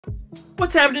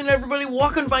What's happening, everybody?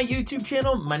 Welcome to my YouTube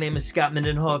channel. My name is Scot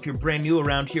Mendenhall. If you're brand new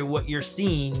around here, what you're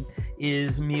seeing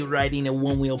is me riding a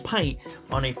one-wheel pint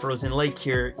on a frozen lake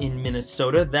here in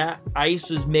Minnesota. That ice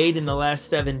was made in the last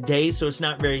 7 days, so it's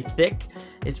not very thick.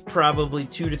 It's probably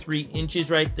 2 to 3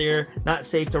 inches right there. Not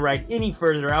safe to ride any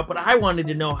further out, but I wanted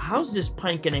to know, how's this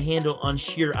pint gonna handle on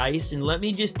sheer ice? And let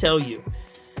me just tell you,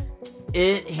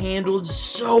 it handled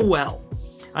so well.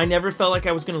 I never felt like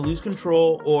I was going to lose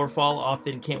control or fall off,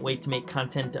 and can't wait to make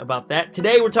content about that.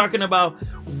 Today we're talking about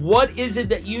what is it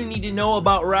that you need to know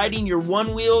about riding your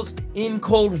one wheels in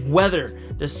cold weather,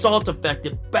 the salt effect,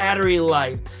 the battery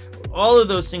life, all of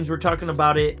those things. We're talking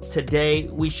about it today.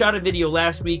 We shot a video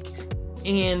last week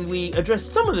and we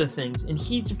addressed some of the things, and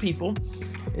heaps of people,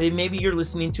 maybe you're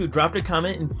listening to, dropped a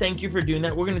comment, and thank you for doing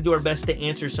that. We're going to do our best to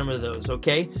answer some of those,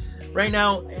 okay? Right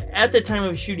now, at the time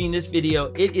of shooting this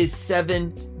video, it is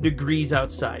 7 degrees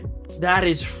outside. That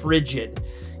is frigid.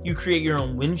 You create your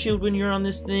own windshield when you're on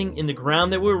this thing, and the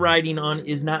ground that we're riding on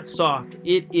is not soft.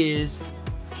 It is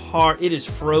hard. It is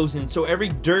frozen. So every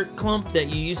dirt clump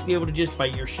that you used to be able to just by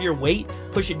your sheer weight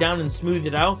push it down and smooth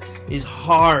it out is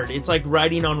hard. It's like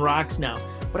riding on rocks now.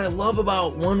 What I love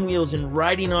about one wheels and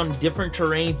riding on different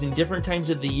terrains and different times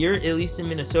of the year, at least in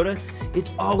Minnesota,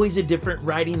 it's always a different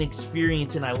riding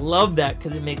experience, and I love that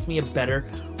because it makes me a better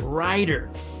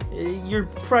rider. You're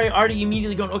probably already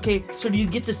immediately going, okay, so do you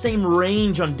get the same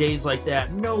range on days like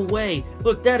that? No way.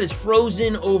 Look, that is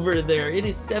frozen over there. It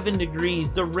is 7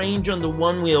 degrees. The range on the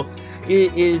one wheel,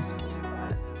 it is,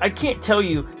 I can't tell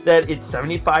you that it's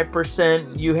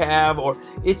 75% you have, or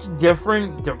it's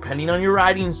different depending on your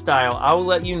riding style. I'll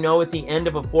let you know at the end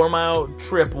of a 4-mile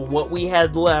trip what we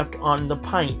had left on the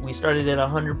pint. We started at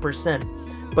 100%.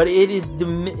 But it is,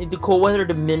 the cold weather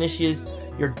diminishes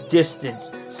your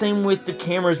distance. Same with the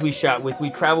cameras we shot with. We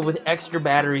traveled with extra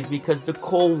batteries because the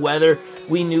cold weather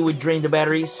we knew would drain the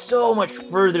battery so much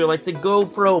further. Like the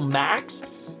GoPro Max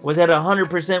was at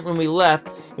 100% when we left,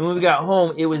 and when we got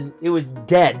home, it was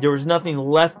dead. There was nothing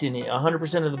left in it.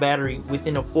 100% of the battery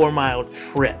within a 4-mile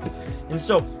trip. And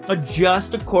so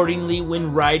adjust accordingly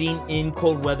when riding in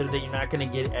cold weather that you're not going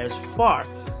to get as far.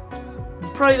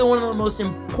 Probably one of the most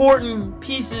important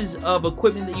pieces of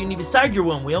equipment that you need besides your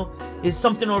one wheel is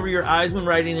something over your eyes when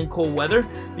riding in cold weather,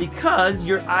 because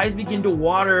your eyes begin to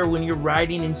water when you're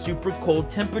riding in super cold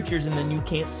temperatures, and then you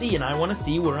can't see, and I want to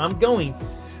see where I'm going.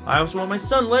 I also want my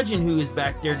son Legend, who is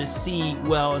back there, to see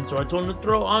well, and so I told him to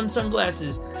throw on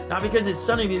sunglasses, not because it's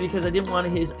sunny, but because I didn't want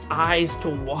his eyes to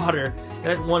water.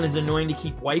 That, one, is annoying to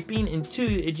keep wiping, and 2,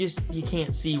 it just, you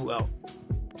can't see well.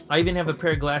 I even have a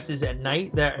pair of glasses at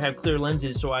night that have clear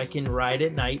lenses, so I can ride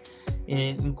at night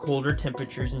in colder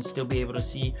temperatures and still be able to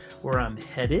see where I'm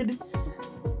headed.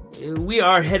 We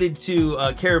are headed to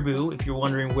Caribou, if you're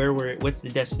wondering what's the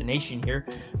destination here.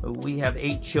 We have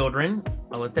 8 children.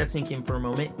 I'll let that sink in for a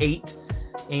moment. 8.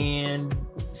 And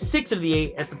 6 of the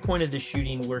 8 at the point of the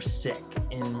shooting were sick,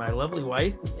 and my lovely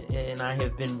wife and I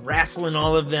have been wrestling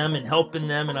all of them and helping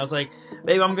them, and I was like,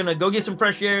 babe, I'm gonna go get some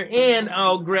fresh air and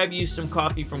I'll grab you some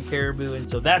coffee from Caribou. And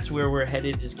so that's where we're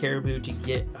headed, is Caribou, to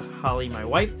get Holly, my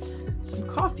wife, some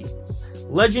coffee.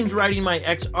 Legend's riding my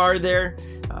XR there.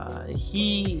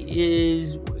 He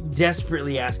is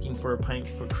desperately asking for a pint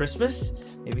for Christmas.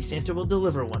 Maybe Santa will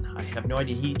deliver one. I have no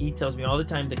idea. He tells me all the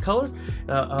time the color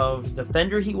of the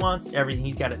fender he wants, everything.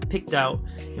 He's got it picked out.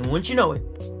 And once you know it,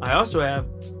 I also have,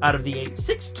 out of the 8,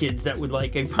 6 kids that would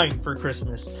like a pint for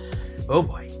Christmas. Oh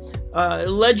boy.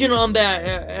 Legend on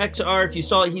that XR, if you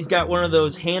saw it, he's got one of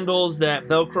those handles that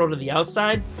Velcro to the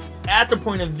outside. At the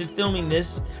point of filming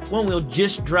this, One Wheel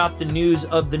just dropped the news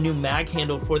of the new mag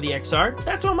handle for the XR.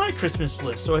 That's on my Christmas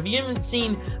list. So if you haven't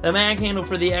seen the mag handle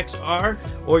for the XR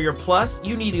or your Plus,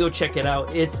 you need to go check it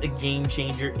out. It's a game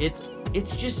changer. It's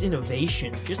just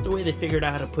innovation. Just the way they figured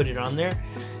out how to put it on there.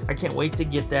 I can't wait to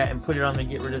get that and put it on there,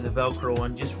 get rid of the Velcro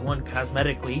one. Just 1,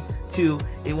 cosmetically. 2,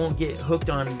 it won't get hooked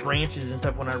on branches and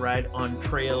stuff when I ride on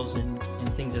trails and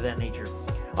things of that nature.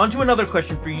 On to another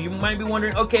question for you. You might be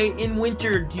wondering, okay, in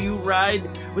winter, do you ride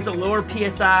with a lower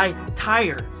PSI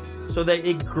tire so that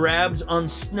it grabs on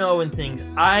snow and things?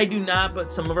 I do not, but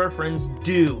some of our friends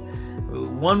do.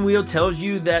 One Wheel tells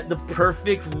you that the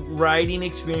perfect riding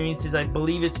experience is, I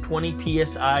believe it's 20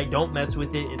 PSI. Don't mess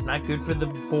with it. It's not good for the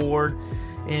board.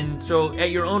 And so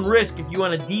at your own risk, if you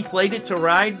want to deflate it to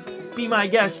ride, be my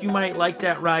guest. You might like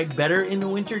that ride better in the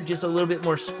winter. Just a little bit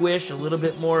more squish, a little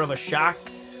bit more of a shock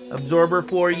absorber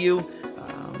for you.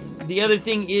 The other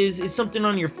thing is something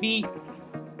on your feet.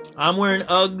 I'm wearing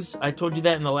Uggs. I told you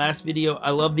that in the last video. I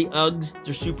love the Uggs.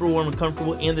 They're super warm and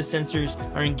comfortable, and the sensors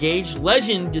are engaged.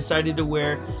 Legend decided to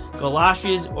wear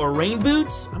galoshes or rain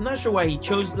boots. I'm not sure why he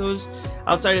chose those.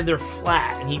 Outside of their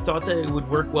flat, and he thought that it would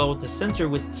work well with the sensor,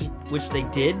 which they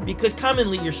did, because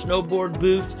commonly your snowboard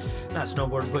boots, not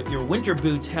snowboard, but your winter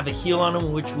boots have a heel on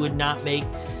them, which would not make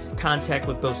contact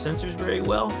with both sensors very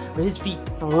well, but his feet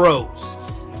froze.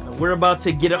 We're about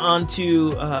to get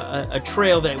onto a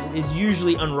trail that is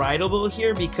usually unrideable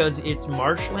here because it's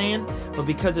marshland, but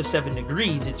because of 7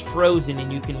 degrees, it's frozen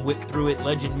and you can whip through it.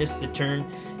 Legend missed the turn,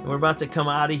 and we're about to come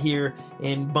out of here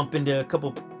and bump into a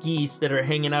couple geese that are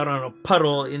hanging out on a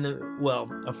puddle in the, well,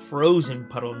 a frozen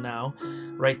puddle now,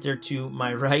 right there to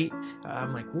my right.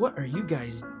 I'm like, what are you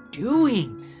guys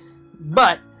doing?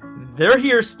 But they're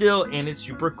here still, and it's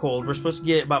super cold. We're supposed to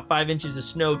get about 5 inches of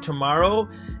snow tomorrow,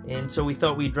 and so we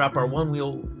thought we'd drop our One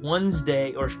Wheel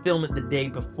Wednesday or film it the day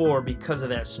before because of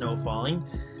that snow falling.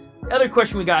 The other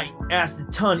question we got asked a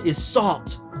ton is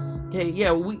salt. Okay, yeah,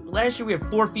 last year we had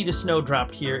 4 feet of snow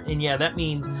dropped here, and yeah, that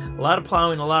means a lot of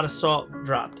plowing, a lot of salt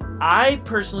dropped. I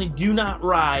personally do not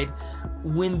ride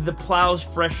when the plow's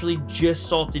freshly just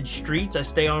salted streets. I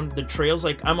stay on the trails,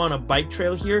 like I'm on a bike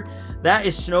trail here. That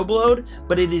is snowblowed,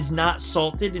 but it is not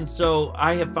salted, and so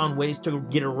I have found ways to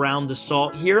get around the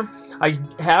salt here. I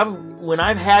have, when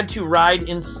I've had to ride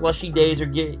in slushy days or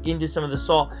get into some of the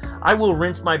salt, I will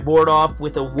rinse my board off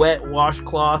with a wet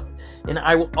washcloth, and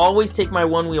I will always take my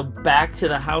one wheel back to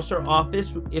the house or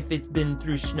office if it's been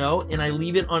through snow, and I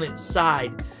leave it on its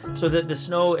side so that the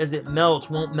snow, as it melts,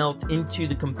 won't melt into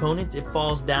the components. It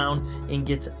falls down and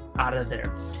gets out of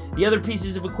there. The other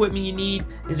pieces of equipment you need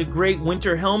is a great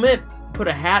winter helmet. Put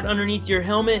a hat underneath your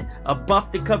helmet, a buff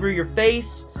to cover your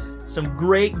face, some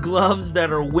great gloves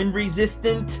that are wind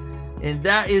resistant, and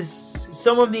that is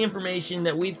some of the information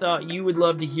that we thought you would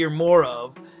love to hear more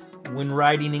of when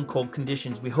riding in cold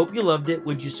conditions. We hope you loved it.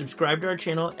 Would you subscribe to our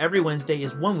channel? Every Wednesday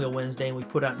is One Wheel Wednesday, and we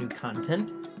put out new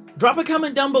content. Drop a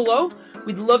comment down below.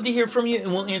 We'd love to hear from you,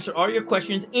 and we'll answer all your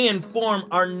questions and form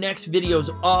our next videos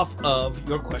off of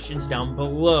your questions down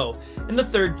below. And the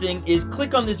third thing is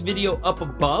click on this video up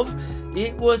above.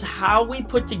 It was how we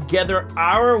put together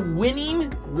our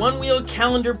winning one wheel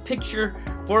calendar picture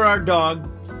for our dog.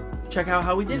 Check out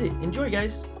how we did it. Enjoy,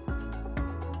 guys.